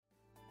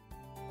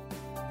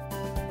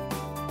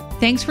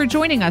Thanks for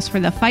joining us for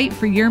the Fight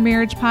for Your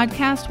Marriage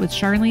podcast with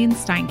Charlene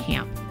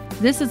Steinkamp.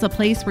 This is a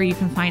place where you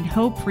can find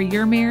hope for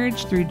your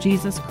marriage through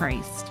Jesus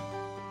Christ.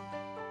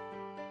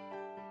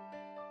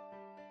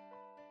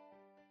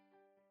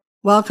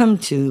 Welcome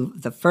to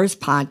the first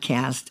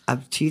podcast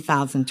of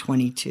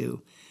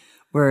 2022.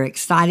 We're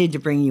excited to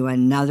bring you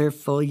another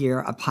full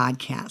year of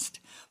podcast.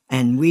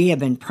 And we have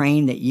been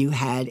praying that you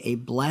had a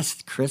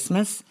blessed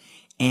Christmas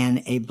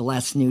and a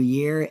blessed new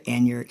year,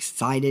 and you're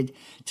excited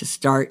to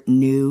start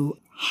new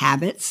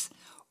habits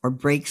or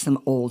break some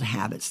old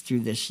habits through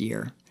this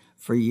year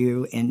for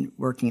you and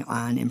working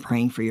on and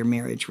praying for your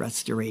marriage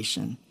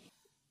restoration.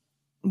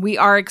 We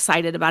are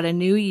excited about a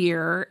new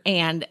year,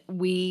 and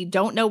we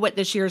don't know what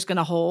this year is going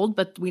to hold,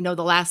 but we know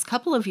the last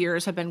couple of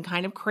years have been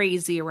kind of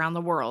crazy around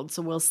the world.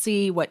 So we'll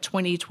see what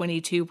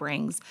 2022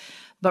 brings.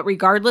 But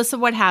regardless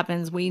of what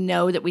happens, we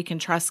know that we can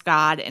trust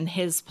God and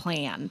His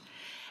plan.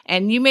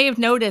 And you may have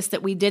noticed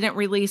that we didn't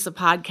release a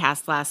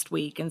podcast last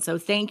week. And so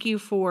thank you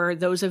for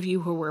those of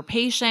you who were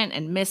patient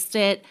and missed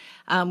it.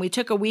 We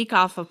took a week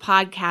off of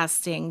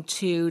podcasting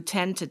to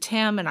tend to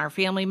Tim and our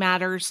family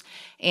matters.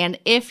 And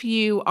if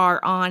you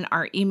are on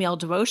our email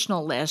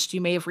devotional list,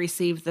 you may have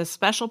received the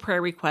special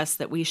prayer request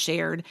that we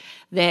shared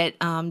that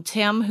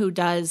Tim, who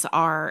does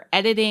our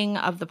editing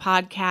of the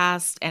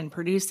podcast and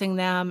producing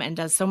them and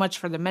does so much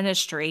for the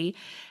ministry,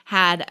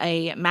 had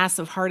a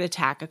massive heart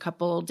attack a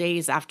couple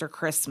days after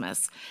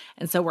Christmas.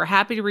 And so we're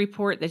happy to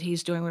report that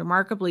he's doing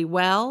remarkably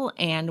well.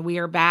 And we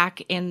are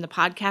back in the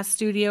podcast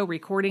studio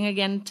recording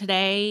again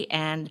today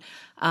and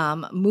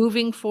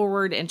moving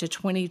forward into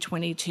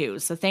 2022.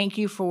 So thank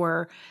you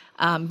for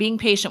being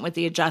patient with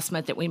the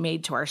adjustment that we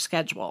made to our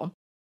schedule.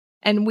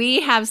 And we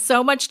have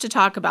so much to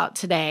talk about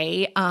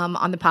today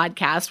on the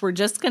podcast. We're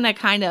just going to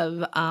kind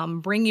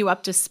of bring you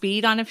up to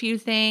speed on a few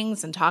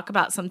things and talk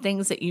about some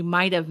things that you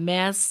might have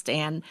missed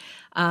and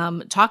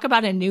talk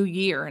about a new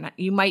year. And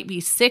you might be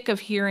sick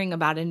of hearing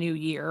about a new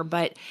year,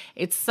 but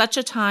it's such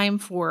a time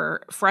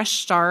for fresh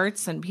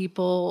starts and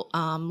people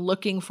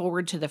looking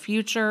forward to the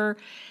future.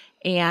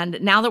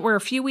 And now that we're a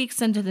few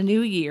weeks into the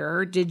new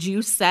year, did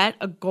you set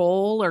a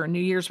goal or a New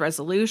Year's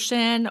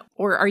resolution?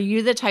 Or are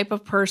you the type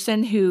of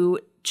person who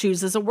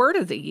chooses a word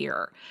of the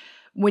year?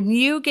 When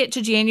you get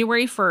to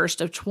January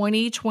 1st of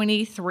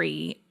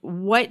 2023,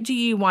 what do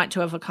you want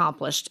to have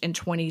accomplished in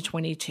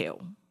 2022?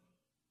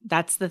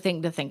 That's the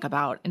thing to think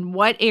about. And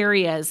what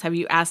areas have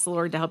you asked the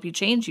Lord to help you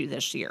change you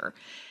this year?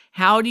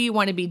 How do you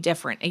want to be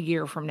different a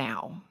year from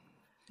now?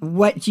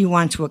 What do you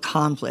want to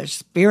accomplish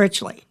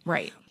spiritually?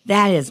 Right.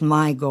 That is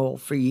my goal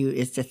for you,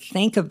 is to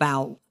think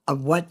about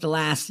what the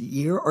last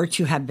year or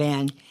two have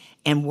been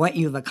and what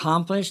you've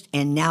accomplished,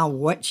 and now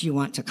what you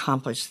want to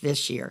accomplish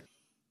this year.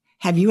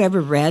 Have you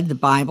ever read the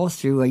Bible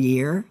through a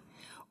year?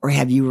 Or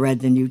have you read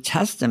the New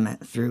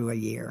Testament through a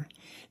year?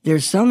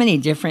 There's so many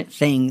different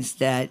things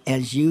that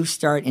as you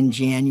start in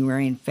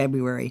January and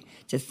February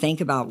to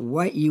think about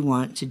what you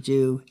want to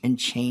do and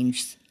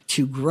change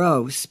to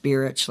grow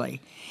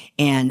spiritually.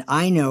 And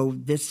I know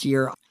this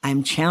year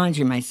I'm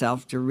challenging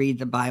myself to read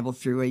the Bible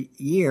through a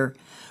year,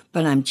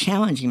 but I'm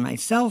challenging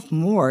myself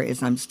more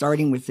as I'm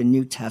starting with the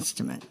New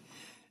Testament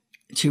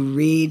to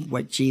read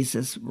what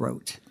Jesus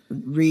wrote,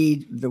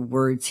 read the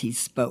words He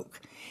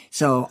spoke.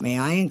 So may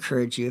I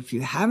encourage you, if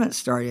you haven't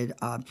started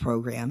a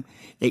program,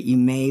 that you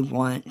may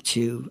want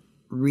to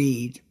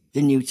read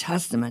the New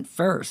Testament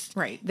first.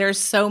 Right. There's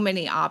so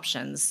many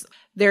options.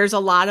 There's a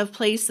lot of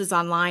places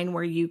online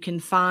where you can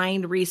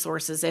find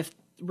resources. If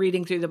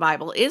reading through the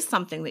Bible is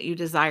something that you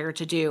desire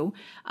to do,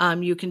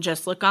 you can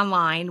just look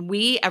online.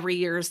 We every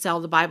year sell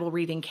the Bible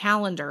reading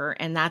calendar,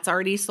 and that's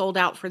already sold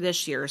out for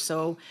this year.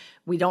 So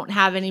we don't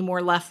have any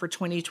more left for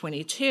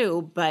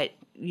 2022, but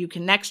you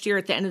can next year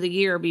at the end of the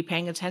year be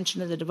paying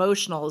attention to the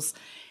devotionals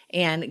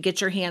and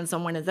get your hands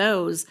on one of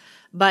those.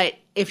 But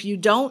if you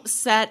don't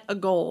set a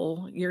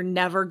goal, you're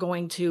never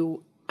going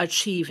to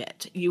achieve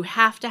it. You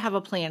have to have a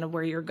plan of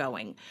where you're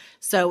going.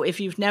 So if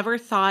you've never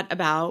thought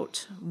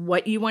about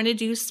what you want to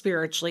do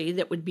spiritually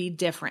that would be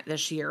different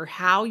this year,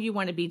 how you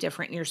want to be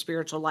different in your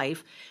spiritual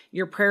life,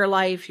 your prayer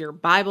life, your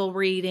Bible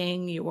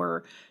reading,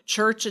 your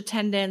church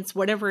attendance,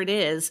 whatever it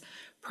is,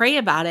 pray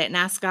about it and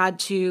ask God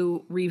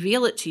to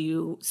reveal it to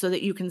you so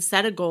that you can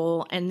set a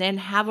goal and then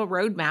have a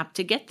roadmap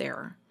to get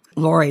there.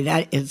 Lori,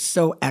 that is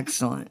so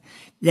excellent.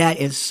 That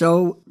is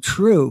so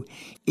true.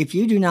 If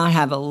you do not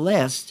have a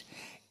list,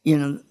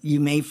 you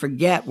may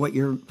forget what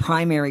your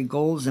primary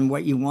goals and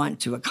what you want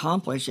to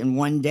accomplish in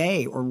one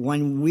day or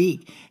 1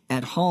 week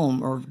at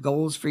home, or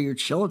goals for your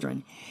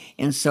children.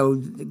 And so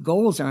the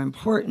goals are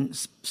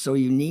important. So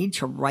you need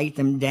to write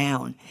them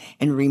down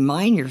and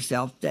remind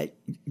yourself that,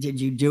 did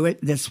you do it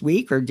this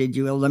week, or did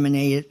you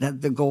eliminate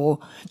it, the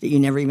goal that you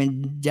never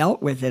even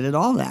dealt with it at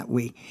all that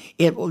week?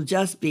 It will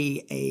just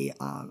be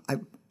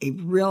a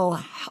real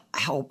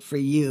help for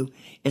you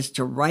is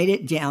to write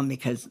it down,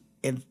 because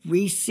if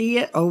we see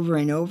it over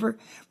and over,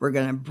 we're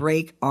going to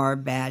break our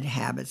bad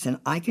habits. And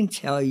I can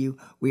tell you,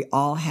 we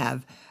all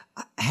have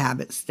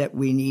habits that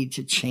we need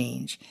to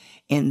change.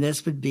 And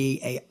this would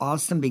be an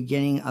awesome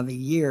beginning of a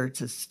year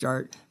to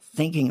start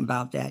thinking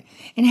about that.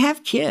 And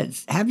have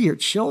kids, have your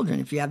children,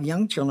 if you have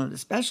young children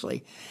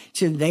especially,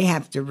 so they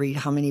have to read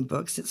how many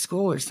books at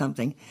school or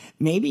something.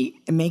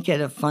 Maybe make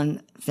it a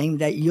fun thing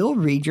that you'll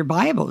read your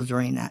Bible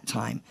during that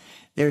time.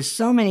 There's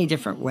so many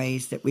different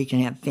ways that we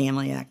can have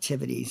family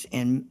activities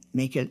and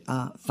make it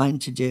fun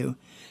to do.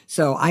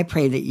 So I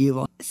pray that you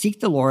will seek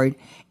the Lord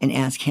and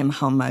ask him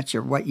how much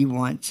or what you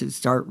want to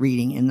start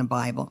reading in the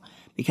Bible,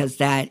 because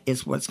that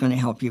is what's going to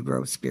help you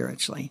grow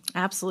spiritually.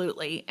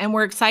 Absolutely. And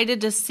we're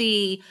excited to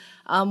see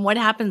what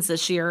happens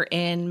this year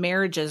in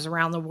marriages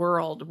around the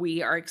world.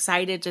 We are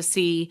excited to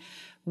see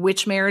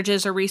which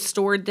marriages are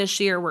restored this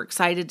year. We're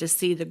excited to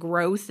see the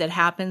growth that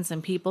happens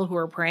in people who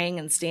are praying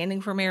and standing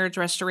for marriage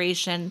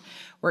restoration.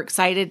 We're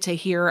excited to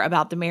hear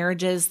about the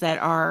marriages that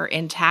are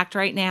intact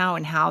right now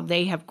and how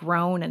they have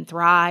grown and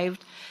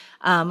thrived.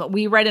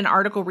 We read an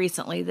article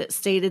recently that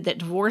stated that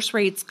divorce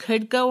rates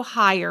could go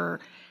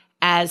higher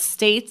as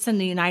states in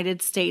the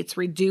United States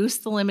reduce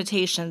the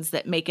limitations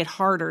that make it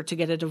harder to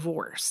get a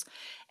divorce.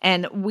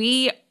 And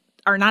we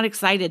are not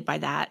excited by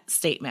that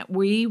statement.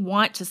 We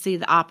want to see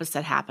the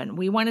opposite happen.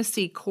 We want to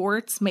see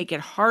courts make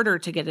it harder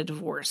to get a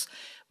divorce.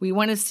 We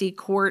want to see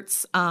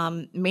courts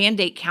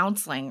mandate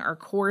counseling, or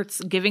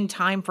courts giving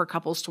time for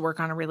couples to work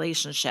on a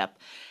relationship.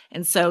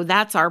 And so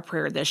that's our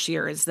prayer this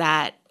year, is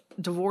that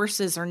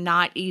divorces are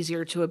not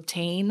easier to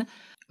obtain,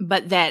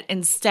 but that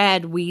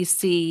instead we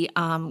see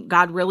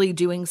God really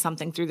doing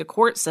something through the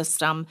court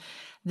system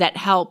that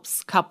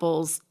helps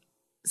couples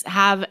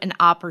have an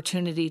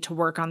opportunity to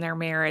work on their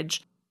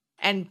marriage.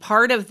 And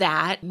part of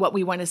that, what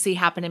we want to see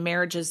happen in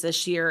marriages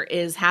this year,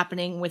 is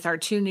happening with our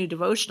 2 new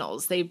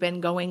devotionals. They've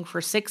been going for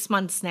 6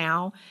 months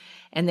now,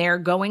 and they're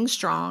going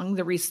strong.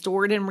 The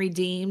Restored and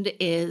Redeemed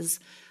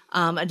is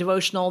a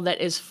devotional that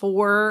is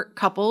for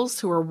couples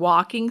who are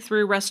walking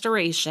through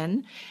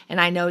restoration. And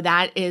I know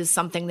that is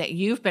something that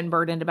you've been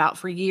burdened about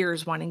for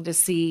years, wanting to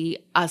see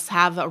us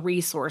have a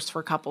resource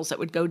for couples that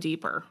would go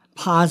deeper.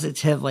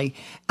 Positively.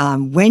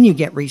 When you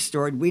get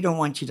restored, we don't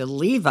want you to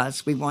leave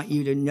us. We want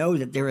you to know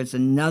that there is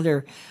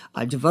another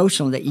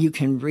devotional that you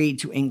can read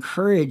to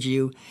encourage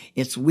you.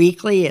 It's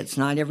weekly. It's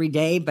not every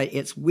day, but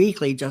it's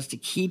weekly just to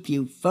keep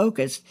you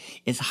focused.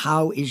 Is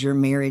how is your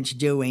marriage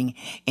doing,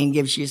 and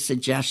gives you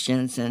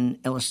suggestions and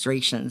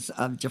illustrations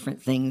of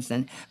different things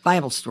and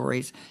Bible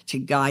stories to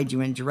guide you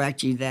and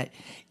direct you that,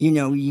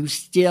 you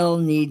still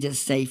need to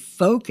stay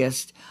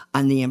focused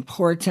on the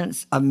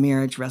importance of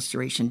marriage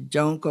restoration.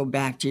 Don't go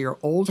back to your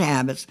old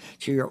habits,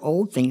 to your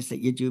old things that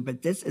you do,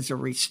 but this is a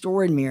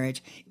restored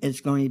marriage.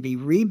 It's going to be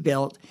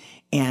rebuilt,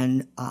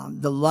 and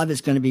the love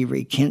is going to be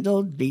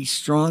rekindled, be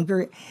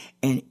stronger,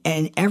 and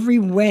every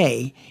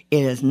way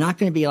it is not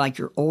going to be like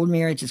your old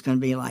marriage. It's going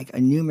to be like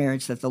a new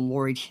marriage that the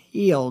Lord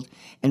healed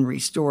and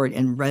restored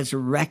and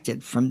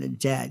resurrected from the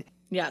dead.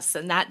 Yes,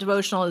 and that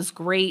devotional is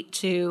great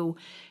to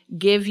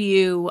give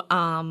you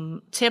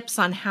tips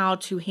on how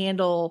to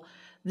handle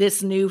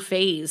this new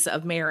phase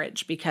of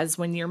marriage, because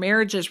when your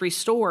marriage is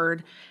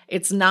restored,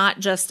 it's not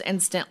just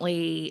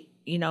instantly,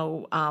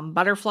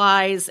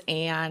 butterflies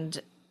and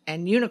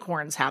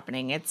unicorns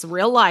happening. It's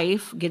real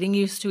life, getting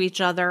used to each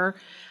other.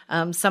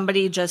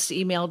 Somebody just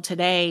emailed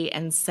today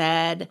and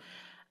said,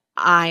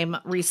 I'm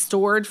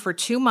restored for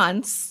 2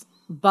 months,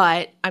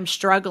 but I'm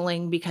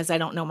struggling because I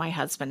don't know my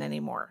husband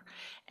anymore.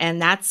 And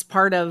that's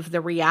part of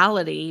the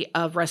reality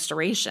of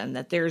restoration,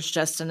 that there's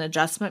just an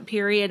adjustment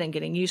period and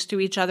getting used to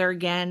each other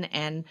again,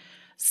 and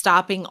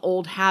stopping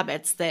old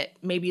habits that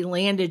maybe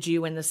landed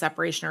you in the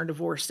separation or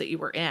divorce that you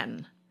were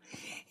in.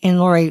 And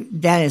Lori,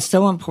 that is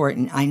so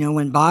important. I know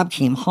when Bob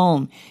came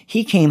home,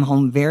 he came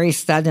home very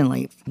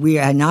suddenly. We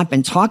had not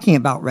been talking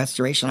about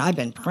restoration. I've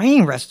been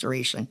praying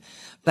restoration,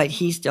 but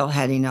he still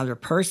had another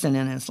person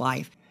in his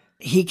life.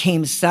 He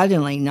came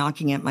suddenly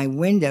knocking at my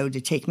window to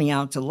take me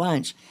out to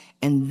lunch.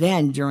 And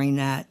then during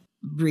that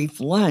brief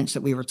lunch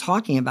that we were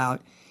talking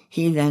about,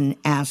 he then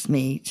asked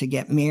me to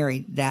get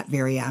married that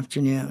very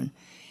afternoon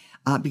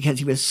because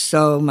he was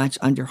so much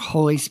under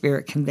Holy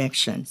Spirit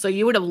conviction. So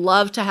you would have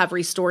loved to have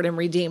Restored and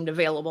Redeemed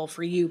available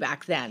for you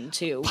back then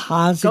to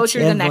Positively. Go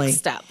through the next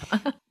step.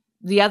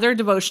 The other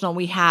devotional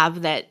we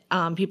have that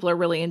people are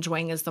really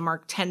enjoying is the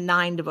Mark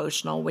 10:9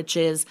 devotional, which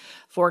is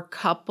for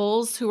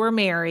couples who are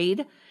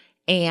married.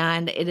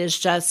 And it is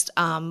just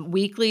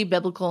weekly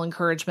biblical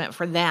encouragement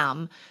for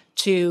them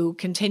to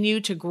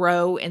continue to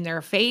grow in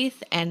their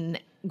faith and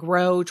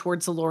grow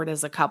towards the Lord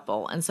as a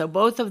couple. And so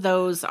both of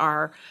those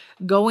are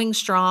going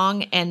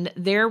strong, and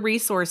they're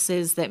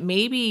resources that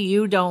maybe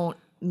you don't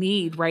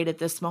need right at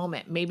this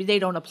moment. Maybe they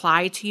don't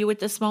apply to you at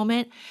this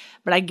moment,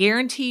 but I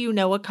guarantee you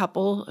know a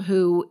couple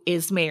who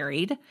is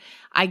married.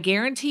 I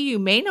guarantee you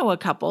may know a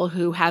couple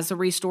who has a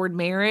restored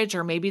marriage,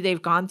 or maybe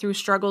they've gone through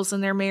struggles in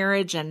their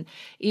marriage. And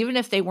even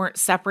if they weren't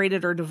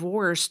separated or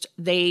divorced,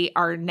 they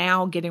are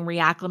now getting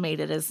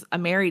reacclimated as a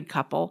married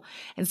couple.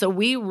 And so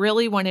we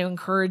really want to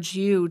encourage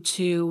you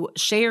to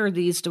share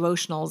these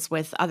devotionals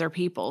with other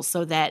people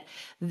so that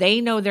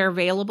they know they're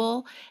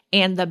available,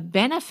 and the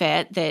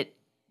benefit that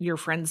your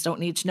friends don't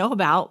need to know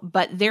about,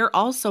 but they're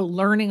also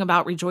learning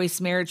about Rejoice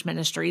Marriage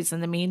Ministries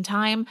in the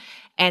meantime.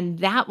 And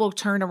that will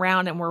turn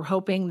around, and we're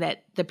hoping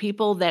that the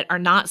people that are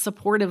not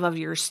supportive of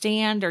your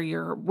stand or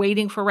you're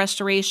waiting for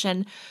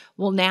restoration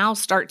will now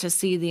start to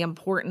see the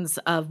importance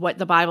of what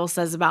the Bible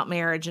says about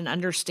marriage and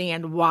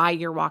understand why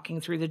you're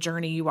walking through the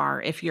journey you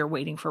are if you're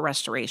waiting for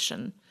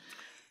restoration.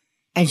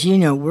 As you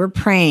know, we're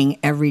praying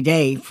every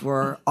day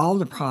for all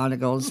the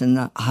prodigals and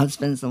the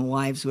husbands and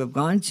wives who have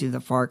gone to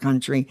the far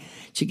country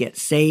to get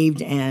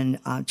saved and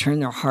turn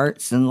their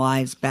hearts and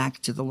lives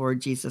back to the Lord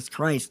Jesus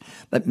Christ.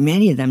 But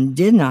many of them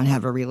did not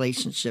have a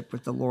relationship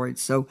with the Lord.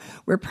 So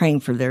we're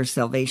praying for their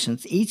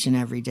salvations each and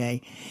every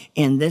day.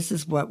 And this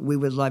is what we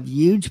would love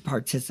you to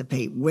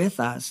participate with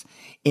us,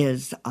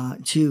 is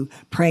to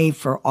pray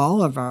for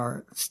all of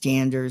our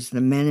standers,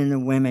 the men and the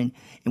women,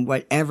 and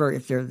whatever,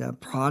 if they're the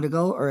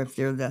prodigal or if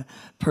they're the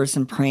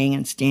person praying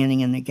and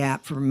standing in the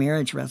gap for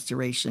marriage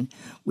restoration.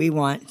 We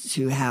want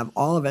to have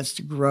all of us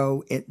to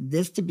grow,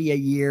 this to be a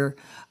year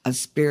of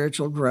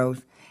spiritual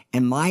growth.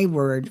 And my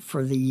word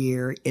for the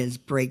year is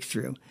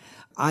breakthrough.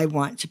 I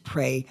want to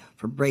pray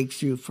for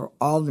breakthrough for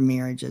all the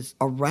marriages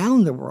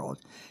around the world,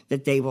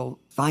 that they will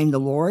find the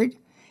Lord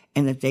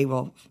and that they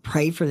will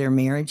pray for their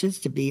marriages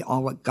to be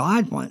all what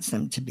God wants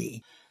them to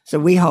be. So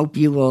we hope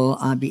you will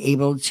be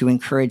able to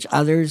encourage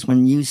others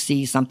when you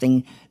see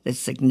something that's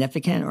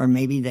significant, or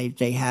maybe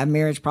they have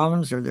marriage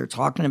problems or they're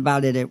talking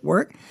about it at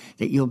work,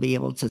 that you'll be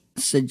able to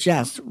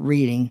suggest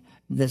reading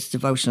this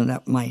devotion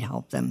that might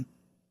help them.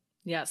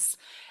 Yes.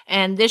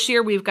 And this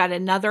year we've got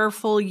another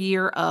full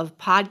year of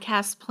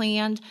podcasts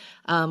planned.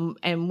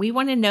 And we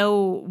want to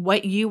know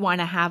what you want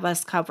to have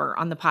us cover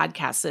on the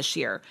podcast this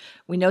year.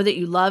 We know that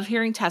you love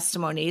hearing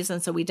testimonies,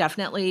 and so we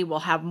definitely will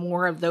have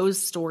more of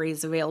those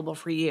stories available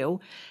for you.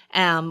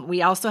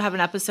 We also have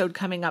an episode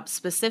coming up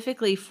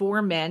specifically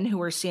for men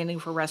who are standing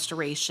for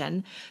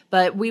restoration,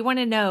 but we want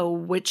to know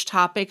which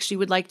topics you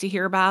would like to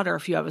hear about, or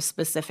if you have a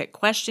specific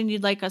question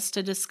you'd like us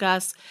to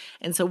discuss.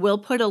 And so we'll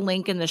put a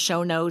link in the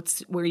show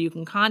notes where you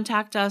can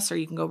contact us, or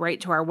you can go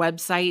right to our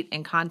website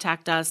and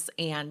contact us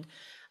and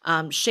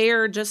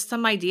share just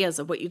some ideas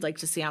of what you'd like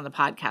to see on the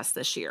podcast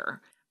this year.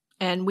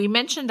 And we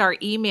mentioned our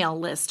email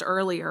list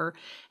earlier.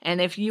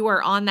 And if you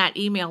are on that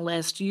email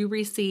list, you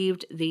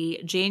received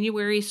the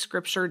January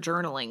scripture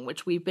journaling,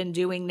 which we've been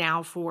doing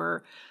now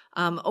for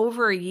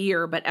over a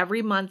year. But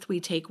every month we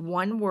take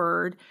one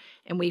word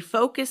and we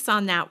focus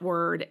on that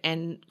word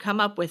and come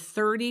up with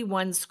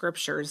 31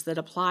 scriptures that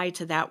apply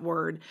to that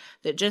word,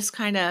 that just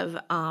kind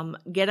of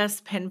get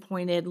us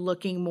pinpointed,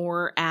 looking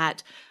more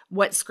at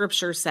what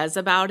scripture says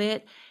about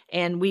it.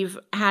 And we've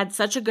had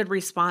such a good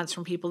response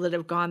from people that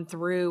have gone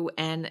through,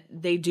 and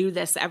they do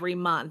this every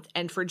month.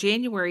 And for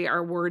January,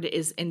 our word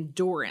is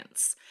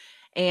endurance.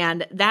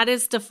 And that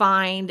is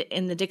defined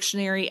in the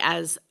dictionary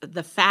as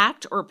the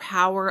fact or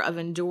power of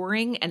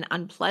enduring an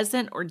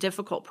unpleasant or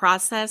difficult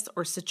process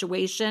or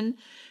situation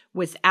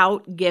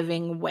without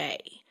giving way.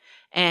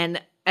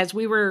 And as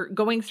we were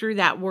going through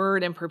that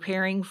word and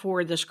preparing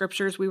for the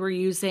scriptures we were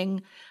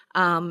using,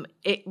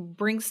 it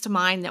brings to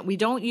mind that we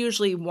don't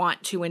usually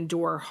want to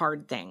endure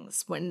hard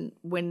things.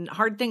 When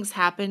hard things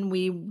happen,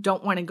 we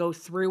don't want to go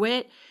through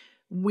it.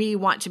 We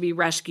want to be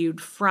rescued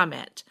from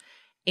it.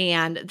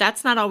 And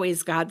that's not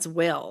always God's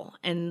will.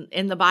 And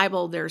in the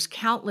Bible, there's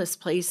countless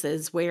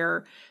places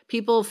where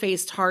people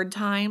faced hard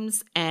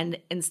times, and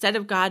instead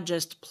of God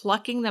just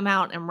plucking them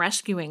out and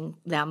rescuing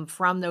them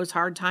from those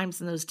hard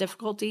times and those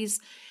difficulties,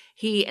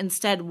 He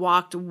instead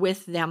walked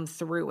with them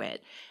through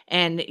it.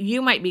 And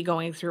you might be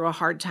going through a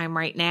hard time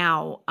right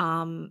now,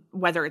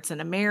 whether it's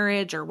in a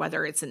marriage or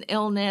whether it's an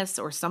illness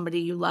or somebody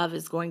you love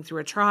is going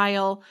through a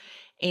trial,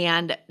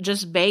 and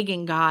just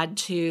begging God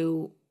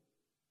to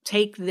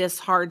take this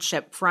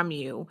hardship from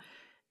you.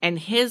 And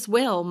His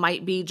will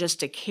might be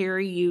just to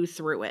carry you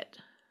through it.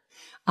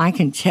 I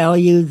can tell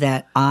you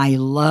that I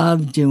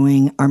love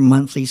doing our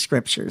monthly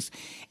scriptures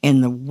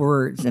and the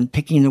words, and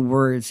picking the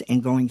words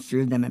and going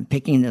through them and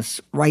picking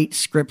the right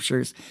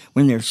scriptures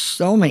when there's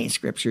so many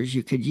scriptures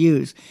you could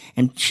use,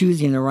 and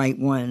choosing the right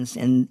ones.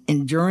 And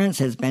endurance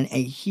has been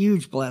a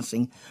huge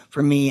blessing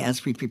for me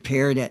as we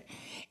prepared it.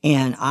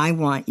 And I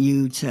want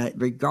you to,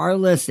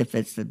 regardless if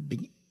it's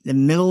the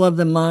middle of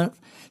the month,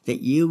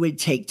 that you would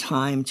take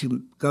time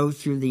to go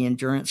through the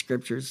endurance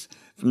scriptures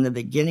from the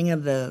beginning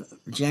of the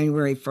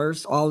January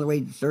 1st all the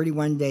way to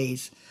 31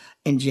 days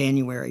in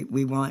January.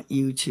 We want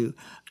you to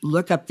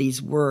look up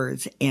these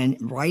words and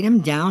write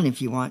them down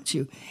if you want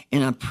to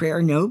in a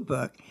prayer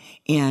notebook,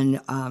 and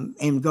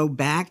go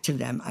back to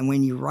them. And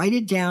when you write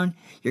it down,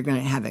 you're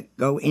going to have it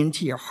go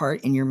into your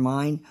heart and your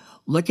mind.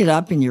 Look it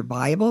up in your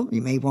Bible.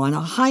 You may want to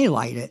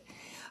highlight it.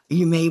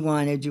 You may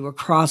want to do a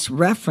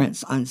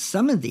cross-reference on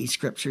some of these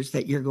scriptures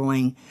that you're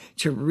going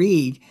to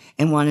read,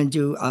 and want to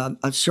do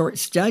a short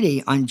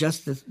study on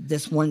just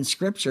this one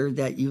scripture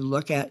that you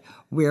look at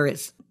where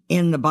it's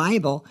in the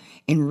Bible,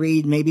 and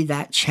read maybe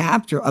that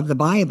chapter of the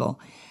Bible.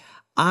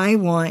 I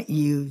want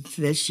you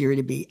this year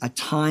to be a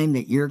time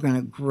that you're going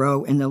to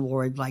grow in the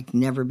Lord like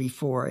never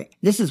before.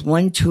 This is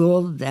one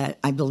tool that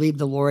I believe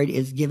the Lord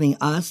is giving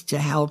us to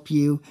help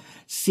you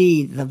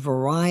see the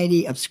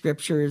variety of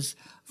scriptures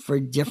for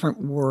different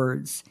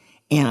words.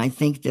 And I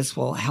think this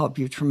will help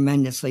you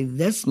tremendously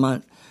this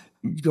month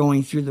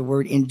going through the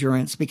word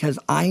endurance, because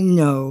I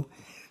know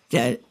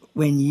that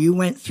when you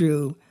went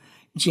through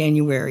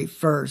January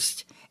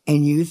 1st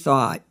and you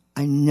thought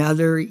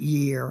another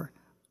year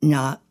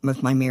not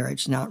with my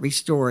marriage, not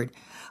restored,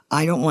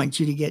 I don't want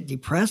you to get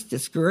depressed,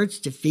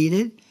 discouraged,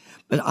 defeated,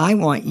 but I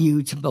want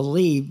you to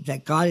believe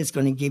that God is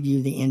going to give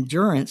you the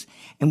endurance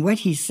and what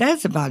he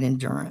says about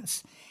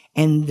endurance.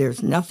 And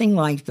there's nothing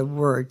like the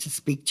word to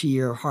speak to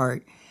your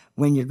heart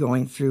when you're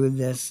going through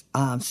this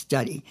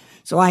study.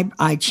 So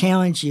I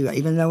challenge you,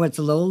 even though it's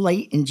a little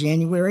late in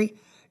January,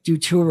 do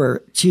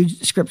two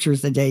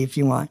scriptures a day if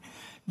you want.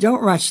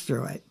 Don't rush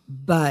through it,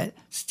 but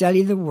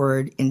study the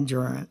word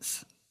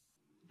endurance.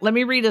 Let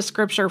me read a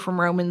scripture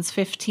from Romans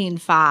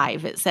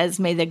 15:5. It says,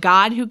 "May the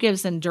God who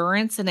gives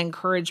endurance and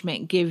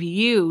encouragement give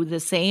you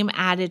the same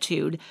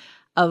attitude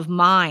of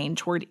mind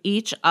toward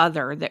each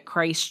other that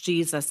Christ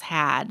Jesus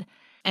had."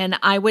 And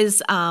I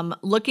was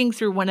looking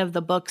through one of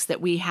the books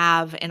that we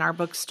have in our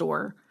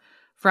bookstore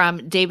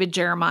from David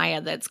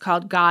Jeremiah that's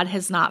called God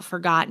Has Not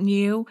Forgotten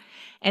You.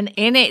 And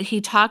in it,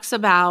 he talks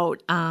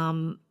about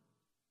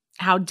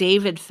how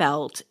David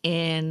felt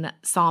in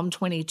Psalm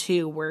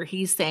 22, where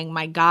he's saying,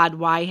 "My God,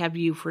 why have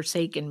you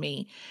forsaken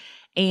me?"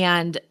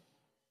 And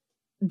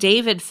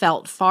David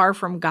felt far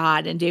from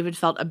God, and David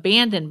felt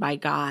abandoned by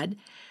God.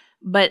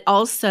 But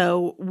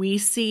also we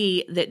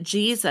see that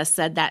Jesus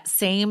said that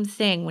same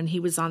thing when he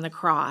was on the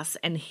cross,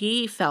 and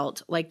he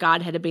felt like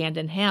God had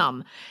abandoned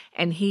him,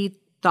 and he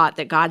thought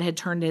that God had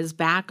turned his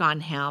back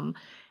on him.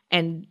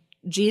 And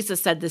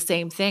Jesus said the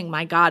same thing,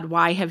 "My God,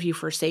 why have you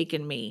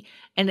forsaken me?"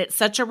 And it's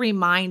such a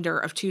reminder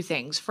of two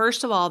things.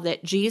 First of all,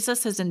 that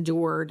Jesus has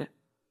endured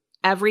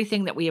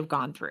everything that we have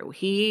gone through.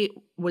 He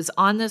was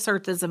on this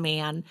earth as a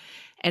man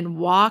and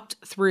walked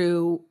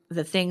through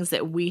the things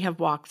that we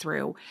have walked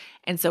through.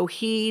 And so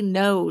he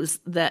knows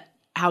that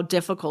how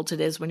difficult it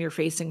is when you're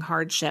facing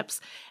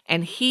hardships.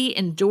 And he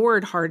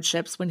endured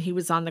hardships when he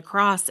was on the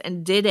cross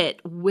and did it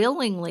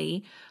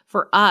willingly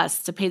for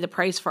us to pay the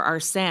price for our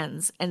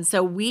sins. And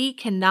so we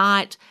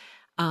cannot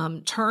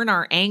turn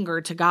our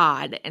anger to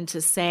God and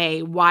to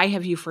say, "Why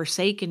have you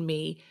forsaken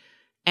me?"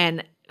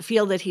 and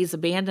feel that he's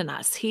abandoned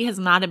us. He has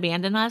not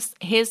abandoned us.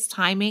 His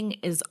timing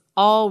is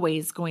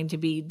always going to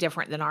be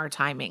different than our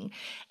timing.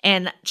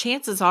 And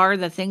chances are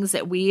the things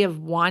that we have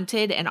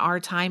wanted in our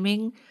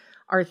timing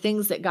are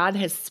things that God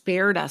has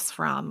spared us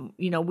from.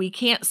 You know, we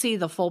can't see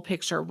the full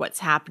picture of what's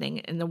happening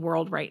in the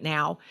world right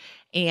now.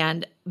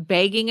 And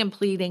begging and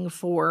pleading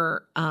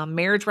for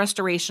marriage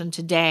restoration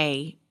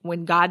today,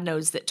 when God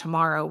knows that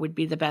tomorrow would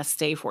be the best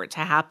day for it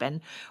to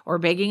happen, or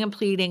begging and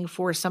pleading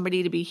for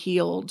somebody to be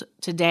healed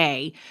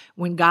today,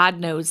 when God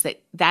knows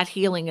that that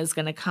healing is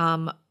going to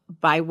come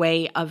by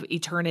way of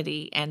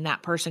eternity and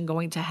that person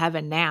going to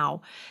heaven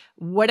now.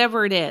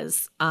 Whatever it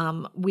is,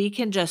 we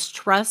can just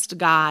trust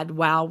God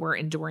while we're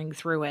enduring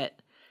through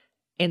it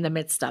in the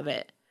midst of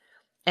it.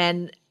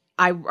 And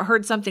I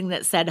heard something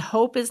that said,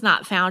 hope is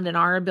not found in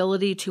our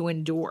ability to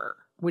endure,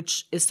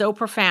 which is so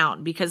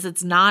profound because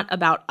it's not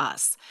about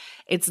us.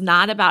 It's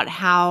not about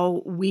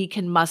how we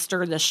can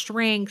muster the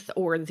strength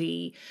or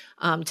the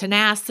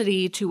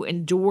tenacity to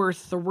endure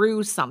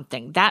through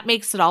something. That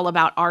makes it all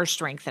about our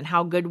strength and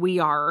how good we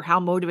are, or how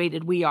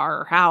motivated we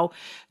are, or how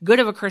good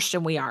of a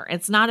Christian we are.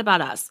 It's not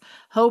about us.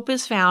 Hope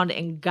is found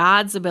in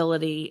God's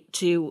ability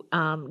to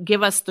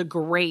give us the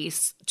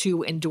grace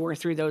to endure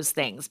through those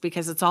things,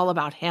 because it's all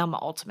about Him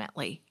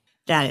ultimately.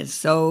 That is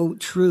so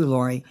true,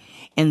 Lori.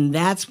 And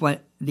that's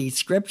what these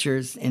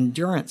scriptures,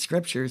 endurance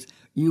scriptures,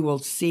 you will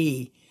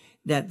see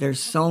that there's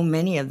so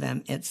many of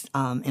them. It's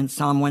in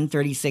Psalm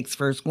 136,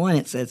 verse 1,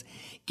 it says,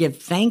 "Give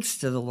thanks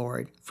to the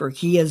Lord, for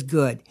He is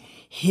good.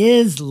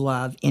 His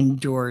love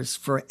endures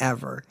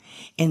forever."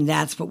 And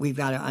that's what we've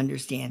got to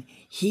understand.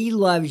 He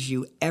loves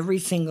you every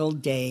single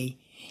day.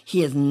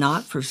 He is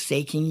not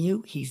forsaking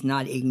you. He's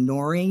not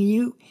ignoring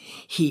you.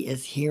 He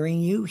is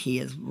hearing you. He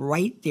is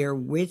right there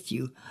with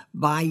you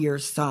by your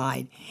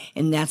side.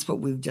 And that's what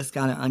we've just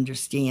got to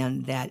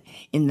understand, that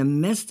in the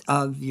midst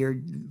of your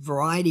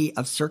variety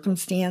of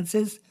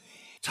circumstances,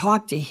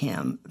 talk to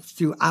Him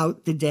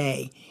throughout the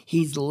day.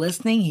 He's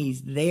listening.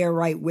 He's there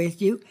right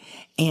with you.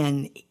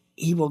 And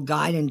He will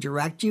guide and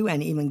direct you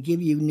and even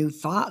give you new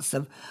thoughts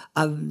of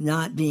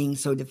not being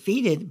so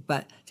defeated,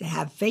 but to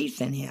have faith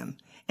in Him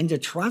and to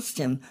trust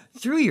Him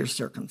through your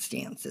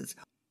circumstances.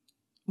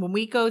 When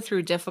we go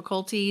through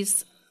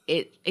difficulties,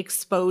 it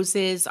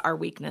exposes our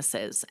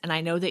weaknesses. And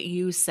I know that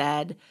you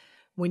said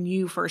when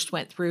you first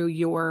went through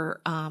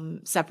your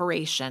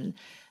separation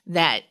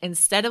that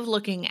instead of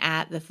looking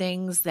at the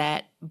things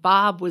that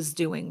Bob was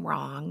doing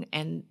wrong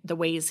and the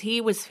ways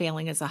he was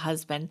failing as a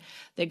husband,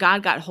 that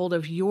God got hold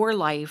of your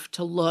life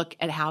to look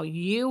at how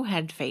you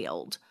had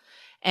failed.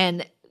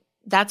 And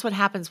that's what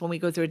happens when we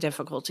go through a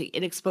difficulty.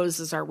 It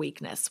exposes our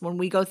weakness. When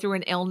we go through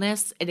an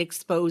illness, it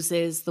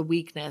exposes the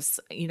weakness.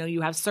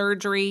 You have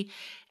surgery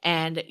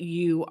and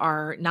you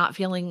are not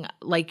feeling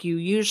like you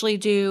usually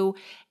do,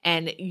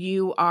 and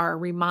you are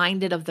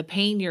reminded of the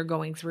pain you're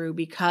going through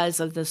because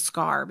of the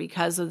scar,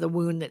 because of the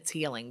wound that's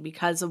healing,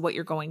 because of what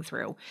you're going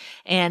through.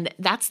 And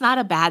that's not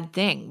a bad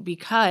thing,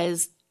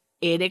 because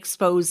it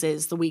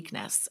exposes the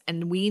weakness.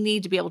 And we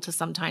need to be able to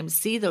sometimes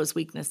see those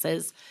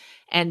weaknesses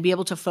and be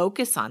able to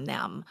focus on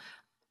them.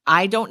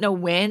 I don't know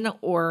when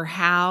or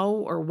how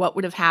or what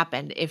would have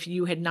happened if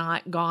you had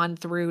not gone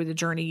through the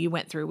journey you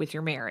went through with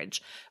your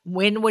marriage.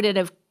 When would it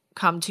have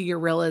come to your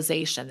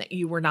realization that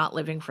you were not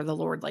living for the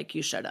Lord like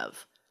you should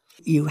have?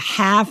 You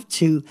have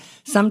to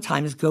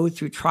sometimes go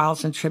through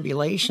trials and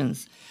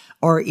tribulations,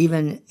 or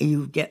even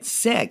you get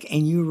sick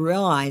and you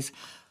realize,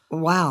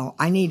 wow,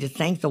 I need to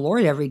thank the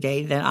Lord every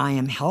day that I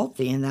am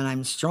healthy and that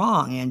I'm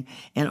strong,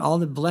 and all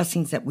the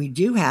blessings that we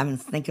do have, and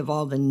think of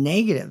all the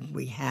negative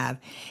we have.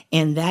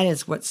 And that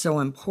is what's so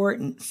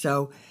important.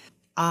 So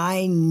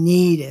I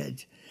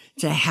needed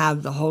to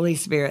have the Holy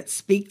Spirit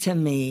speak to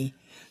me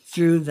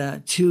through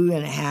the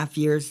 2.5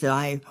 years that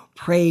I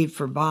prayed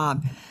for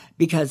Bob,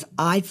 because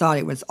I thought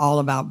it was all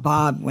about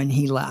Bob when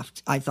he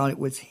left. I thought it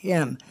was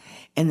him.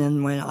 And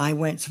then when I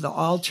went to the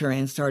altar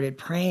and started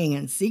praying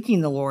and seeking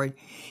the Lord,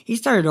 he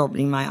started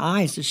opening my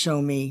eyes to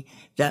show me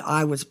that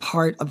I was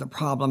part of the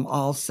problem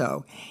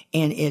also.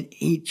 And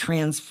he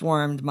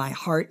transformed my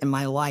heart and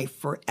my life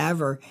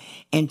forever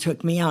and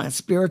took me on a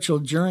spiritual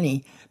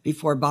journey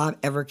before Bob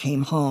ever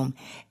came home.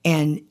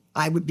 And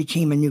I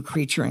became a new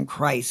creature in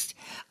Christ,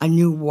 a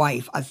new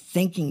wife, of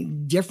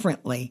thinking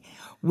differently,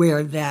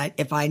 where that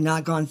if I had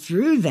not gone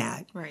through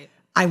that, right,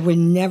 I would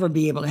never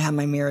be able to have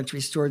my marriage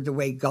restored the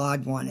way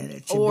God wanted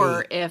it to be.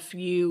 Or if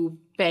you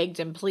begged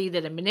and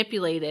pleaded and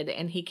manipulated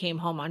and he came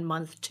home on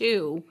month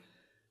 2,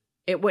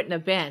 it wouldn't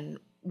have been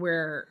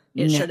where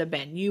it should have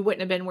been. You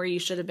wouldn't have been where you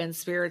should have been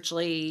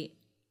spiritually,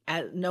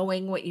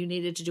 knowing what you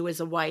needed to do as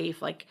a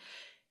wife. Like,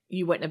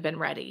 you wouldn't have been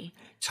ready.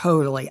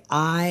 Totally.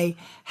 I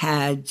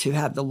had to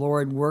have the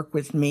Lord work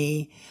with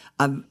me,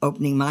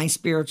 opening my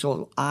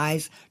spiritual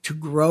eyes to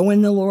grow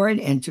in the Lord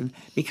and to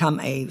become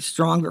a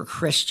stronger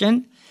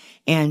Christian,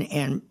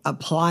 and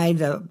apply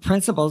the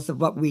principles of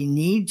what we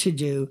need to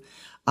do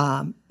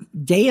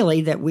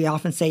daily, that we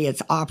often say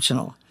it's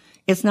optional.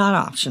 It's not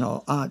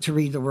optional to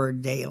read the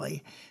Word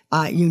daily.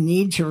 You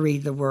need to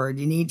read the Word.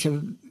 You need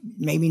to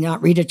maybe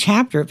not read a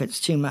chapter if it's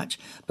too much,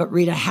 but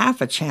read a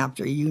half a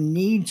chapter. You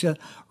need to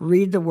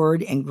read the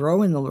Word and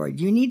grow in the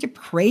Lord. You need to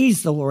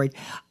praise the Lord.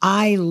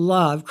 I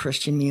love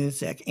Christian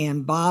music,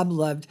 and Bob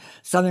loved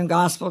Southern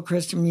Gospel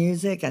Christian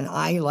music, and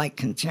I like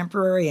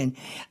contemporary,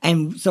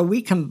 and so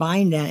we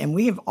combined that, and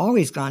we have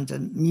always gone to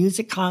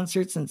music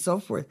concerts and so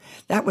forth.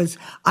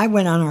 I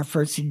went on our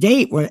first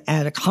date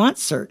at a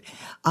concert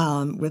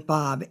with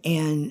Bob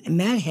and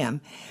met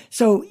him.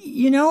 So,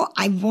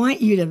 I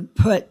want you to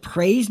put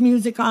praise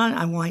music on.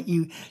 I want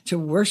you to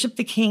worship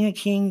the King of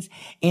Kings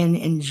and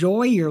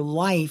enjoy your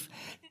life.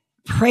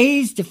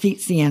 Praise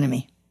defeats the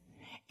enemy.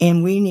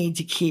 And we need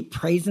to keep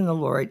praising the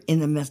Lord in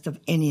the midst of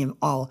any and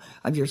all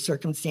of your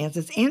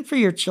circumstances, and for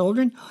your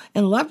children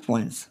and loved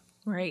ones.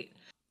 Right.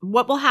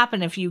 What will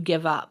happen if you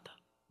give up?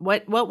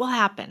 What will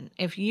happen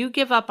if you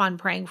give up on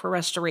praying for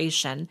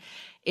restoration?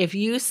 If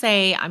you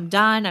say, I'm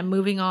done, I'm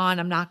moving on,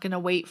 I'm not going to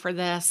wait for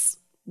this,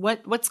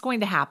 what's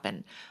going to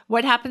happen?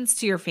 What happens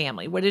to your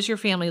family? What does your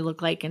family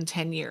look like in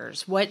 10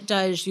 years? What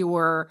does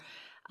your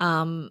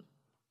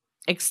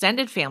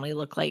extended family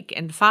look like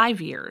in 5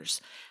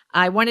 years?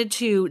 I wanted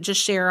to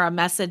just share a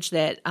message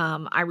that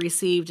I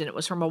received, and it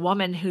was from a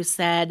woman who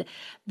said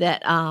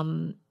that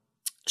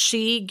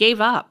she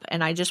gave up,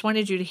 and I just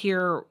wanted you to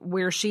hear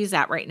where she's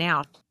at right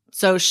now.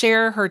 So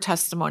share her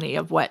testimony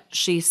of what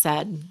she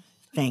said.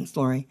 Thanks,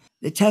 Lori.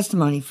 The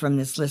testimony from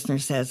this listener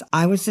says,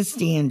 I was a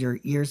stander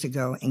years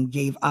ago and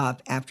gave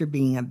up after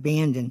being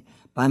abandoned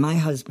by my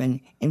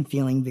husband and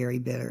feeling very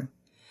bitter.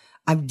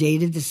 I've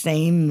dated the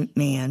same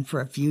man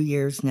for a few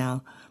years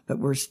now, but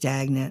we're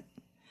stagnant.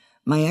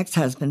 My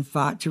ex-husband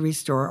fought to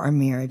restore our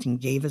marriage and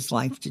gave his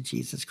life to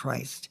Jesus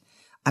Christ.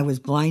 I was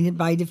blinded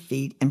by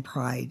defeat and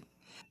pride.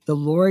 The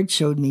Lord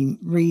showed me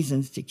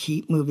reasons to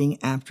keep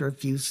moving after a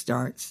few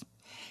starts.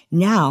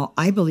 Now,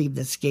 I believe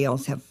the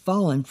scales have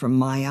fallen from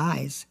my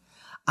eyes.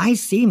 I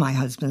see my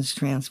husband's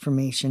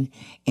transformation,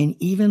 and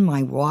even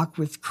my walk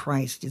with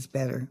Christ is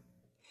better.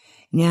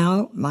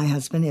 Now, my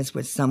husband is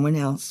with someone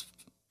else.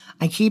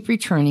 I keep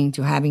returning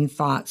to having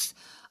thoughts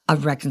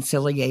of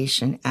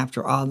reconciliation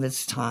after all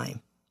this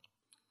time.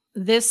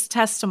 This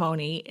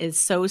testimony is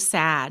so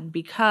sad,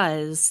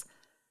 because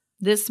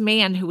this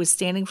man who was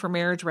standing for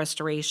marriage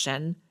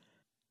restoration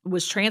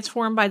was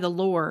transformed by the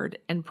Lord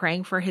and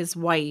praying for his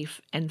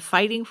wife and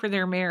fighting for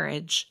their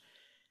marriage,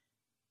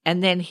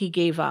 and then he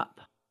gave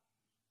up.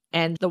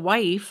 And the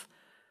wife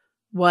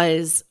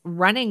was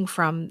running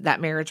from that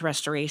marriage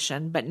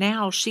restoration, but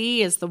now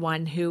she is the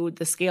one who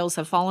the scales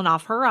have fallen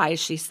off her eyes,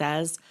 she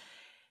says,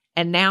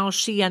 And now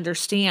she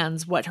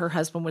understands what her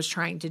husband was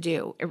trying to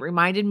do. It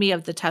reminded me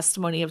of the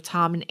testimony of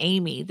Tom and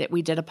Amy that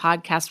we did a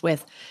podcast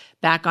with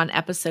back on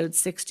episode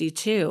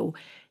 62.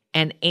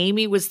 And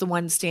Amy was the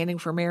one standing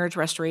for marriage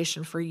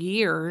restoration for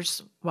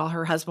years while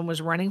her husband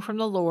was running from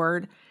the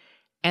Lord.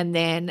 And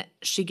then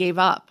she gave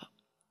up.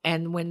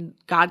 And when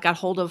God got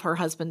hold of her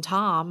husband,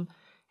 Tom,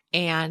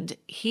 and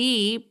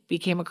he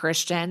became a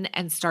Christian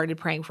and started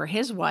praying for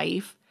his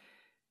wife,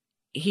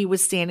 he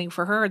was standing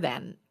for her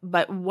then.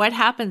 But what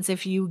happens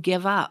if you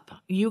give up?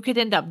 You could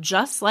end up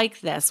just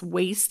like this,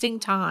 wasting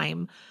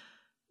time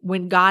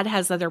when God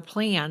has other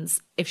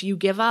plans. If you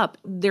give up,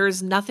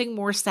 there's nothing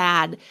more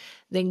sad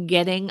than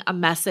getting a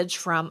message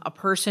from a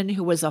person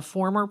who was a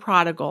former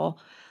prodigal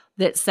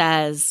that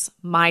says,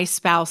 my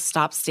spouse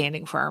stopped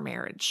standing for our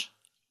marriage.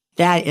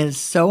 That is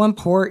so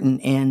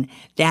important. And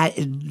that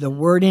the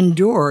word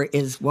endure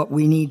is what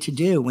we need to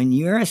do. When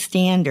you're a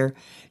stander,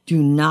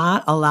 do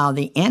not allow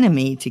the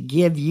enemy to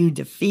give you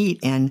defeat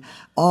and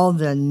all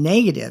the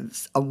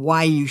negatives of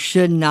why you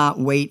should not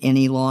wait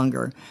any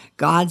longer.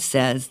 God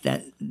says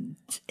that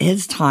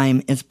his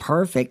time is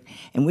perfect,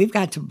 and we've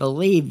got to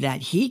believe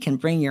that he can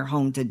bring your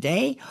home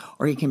today,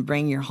 or he can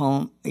bring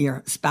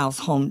your spouse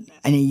home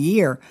in a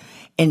year.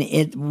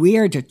 And we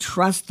are to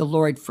trust the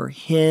Lord for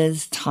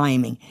his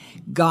timing.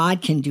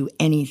 God can do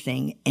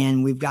anything.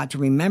 And we've got to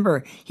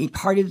remember, he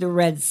parted the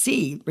Red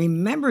Sea.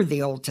 Remember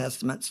the Old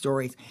Testament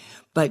stories.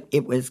 But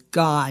it was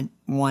God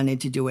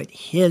wanted to do it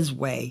his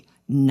way,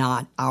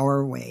 not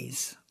our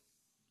ways.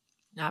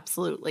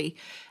 Absolutely.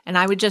 And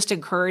I would just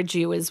encourage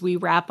you as we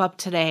wrap up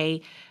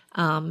today,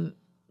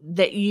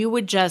 that you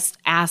would just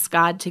ask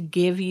God to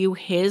give you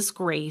his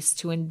grace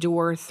to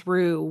endure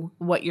through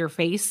what you're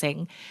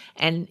facing.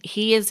 And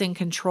he is in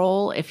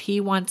control. If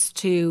he wants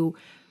to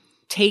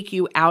take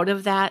you out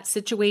of that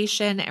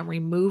situation and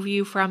remove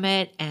you from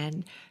it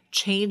and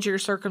change your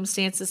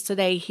circumstances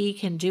today, he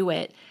can do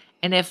it.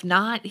 And if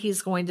not,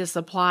 he's going to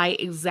supply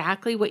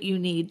exactly what you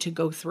need to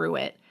go through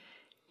it.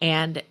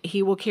 And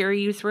he will carry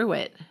you through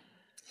it.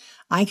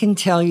 I can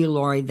tell you,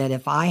 Lori, that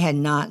if I had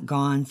not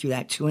gone through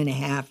that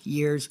 2.5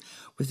 years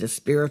with the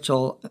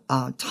spiritual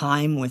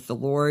time with the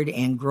Lord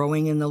and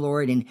growing in the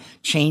Lord and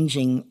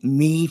changing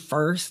me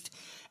first,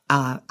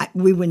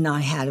 we would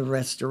not have had a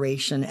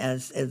restoration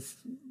as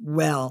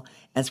well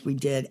as we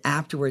did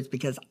afterwards,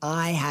 because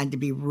I had to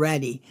be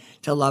ready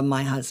to love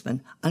my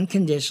husband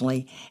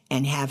unconditionally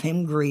and have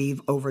him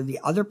grieve over the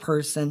other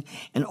person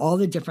and all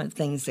the different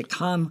things that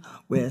come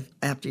with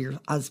after your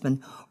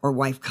husband or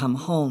wife come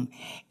home.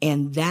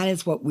 And that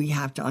is what we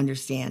have to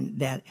understand,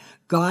 that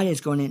God is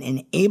going to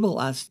enable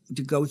us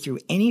to go through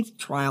any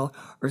trial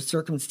or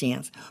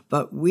circumstance,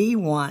 but we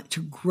want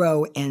to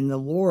grow in the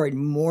Lord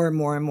more and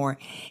more and more.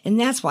 And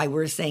that's why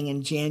we're saying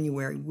in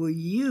January, will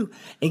you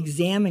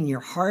examine your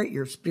heart,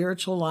 your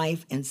spiritual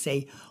life, and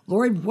say,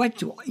 Lord, what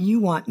do you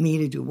want me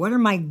to do? What are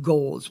my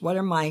goals? What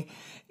are my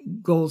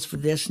goals for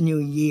this new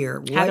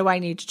year? How do I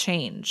need to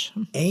change?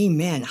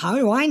 Amen. How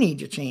do I need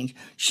to change?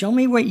 Show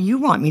me what you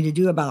want me to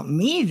do about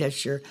me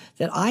this year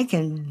that I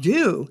can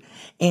do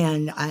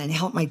and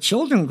help my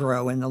children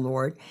grow in the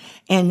Lord,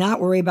 and not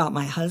worry about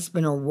my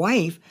husband or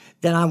wife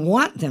that I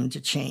want them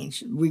to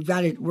change. We've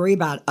got to worry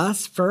about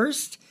us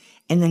first,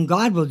 and then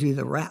God will do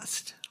the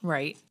rest.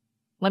 Right.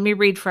 Let me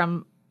read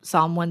from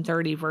Psalm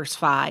 130, verse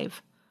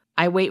 5.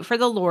 I wait for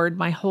the Lord,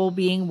 my whole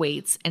being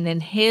waits, and in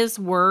his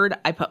word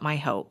I put my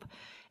hope.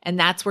 And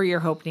that's where your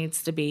hope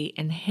needs to be,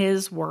 in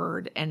his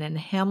word and in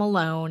him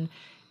alone,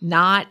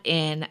 not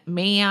in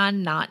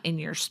man, not in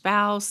your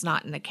spouse,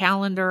 not in the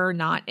calendar,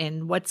 not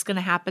in what's going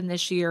to happen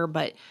this year,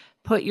 but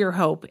put your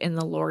hope in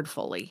the Lord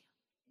fully.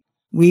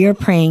 We are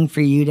praying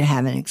for you to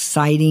have an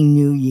exciting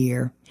new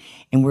year,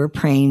 and we're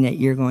praying that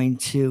you're going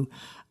to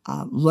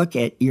look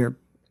at your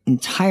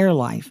entire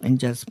life and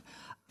just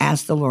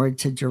ask the Lord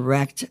to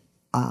direct,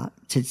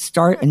 to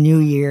start a new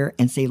year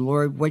and say,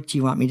 Lord, what do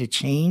you want me to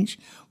change?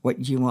 How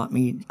do you want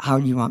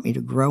me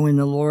to grow in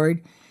the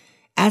Lord?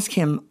 Ask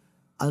him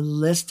a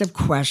list of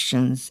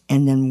questions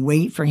and then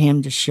wait for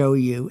him to show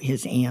you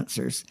his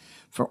answers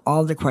for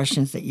all the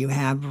questions that you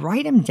have.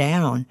 Write them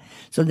down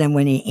so then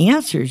when he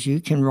answers, you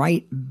can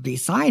write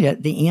beside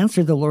it the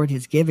answer the Lord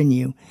has given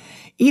you.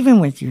 Even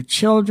with your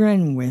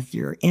children, with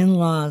your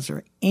in-laws,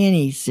 or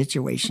any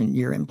situation,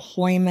 your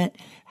employment,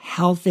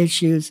 health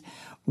issues,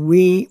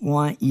 we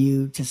want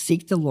you to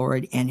seek the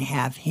Lord and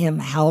have him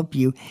help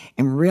you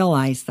and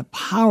realize the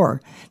power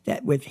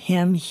that with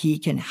him, he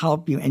can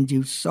help you and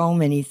do so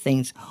many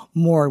things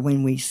more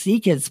when we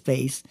seek his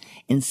face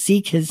and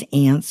seek his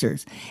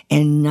answers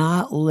and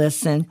not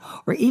listen.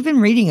 Or even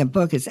reading a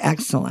book is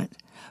excellent,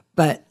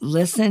 but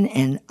listen.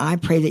 And I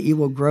pray that you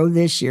will grow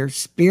this year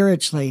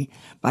spiritually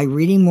by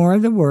reading more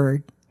of the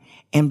word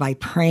and by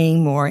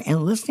praying more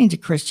and listening to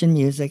Christian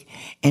music,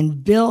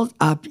 and build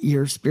up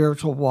your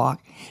spiritual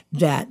walk,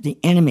 that the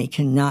enemy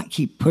cannot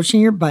keep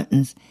pushing your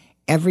buttons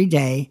every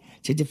day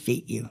to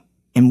defeat you.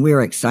 And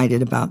we're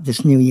excited about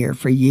this new year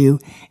for you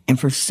and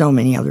for so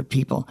many other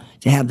people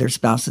to have their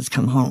spouses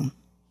come home.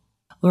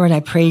 Lord,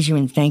 I praise you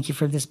and thank you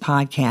for this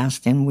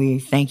podcast, and we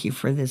thank you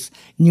for this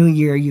new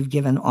year you've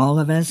given all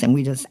of us, and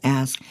we just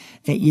ask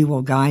that you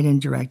will guide and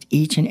direct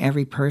each and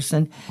every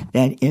person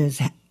that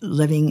is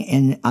living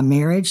in a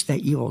marriage,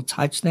 that you will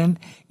touch them,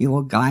 you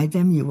will guide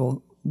them, you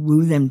will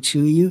woo them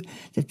to you,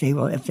 that they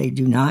will, if they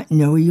do not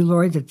know you,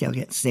 Lord, that they'll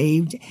get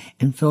saved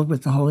and filled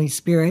with the Holy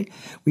Spirit.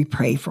 We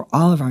pray for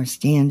all of our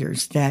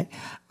standards that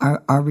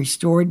are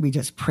restored. We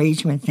just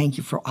praise you and thank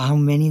you for how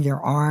many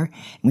there are.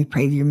 And we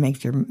pray that you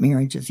make their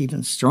marriages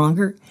even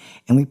stronger.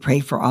 And we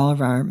pray for all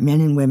of our men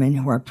and women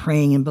who are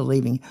praying and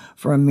believing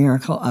for a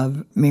miracle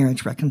of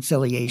marriage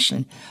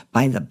reconciliation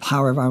by the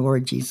power of our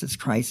Lord Jesus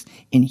Christ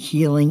in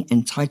healing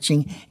and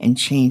touching and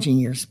changing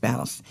your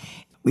spouse.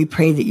 We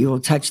pray that you will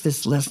touch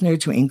this listener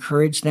to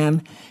encourage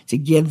them, to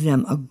give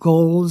them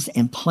goals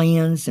and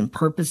plans and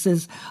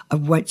purposes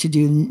of what to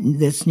do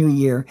this new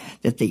year,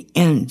 that the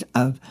end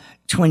of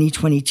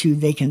 2022,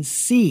 they can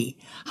see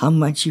how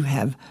much you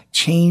have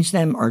changed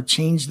them or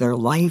changed their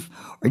life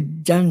or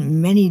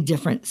done many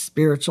different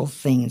spiritual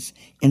things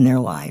in their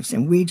lives.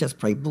 And we just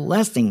pray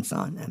blessings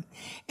on them.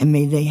 And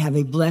may they have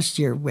a blessed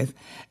year with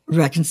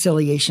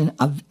reconciliation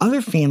of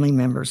other family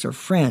members or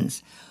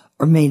friends,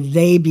 or may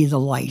they be the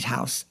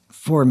lighthouse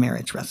for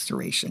marriage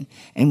restoration.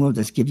 And we'll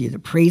just give you the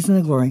praise and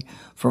the glory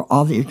for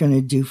all that you're going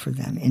to do for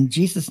them. In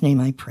Jesus'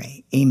 name I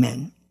pray.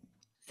 Amen.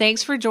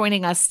 Thanks for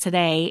joining us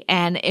today.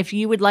 And if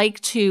you would like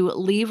to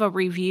leave a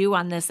review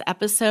on this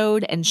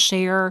episode and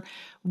share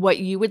what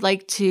you would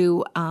like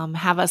to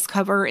have us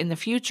cover in the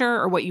future,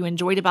 or what you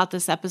enjoyed about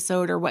this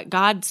episode, or what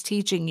God's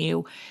teaching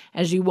you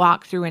as you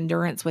walk through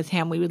endurance with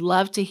Him, we would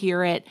love to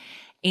hear it.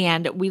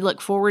 And we look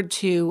forward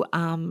to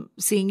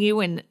seeing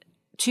you in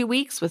 2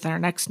 weeks with our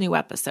next new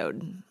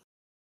episode.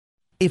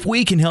 If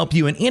we can help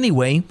you in any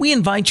way, we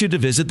invite you to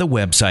visit the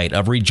website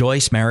of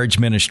Rejoice Marriage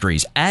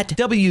Ministries at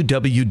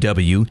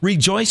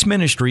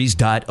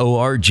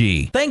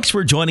www.rejoiceministries.org. Thanks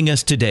for joining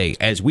us today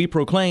as we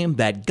proclaim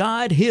that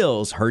God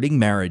heals hurting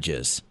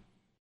marriages.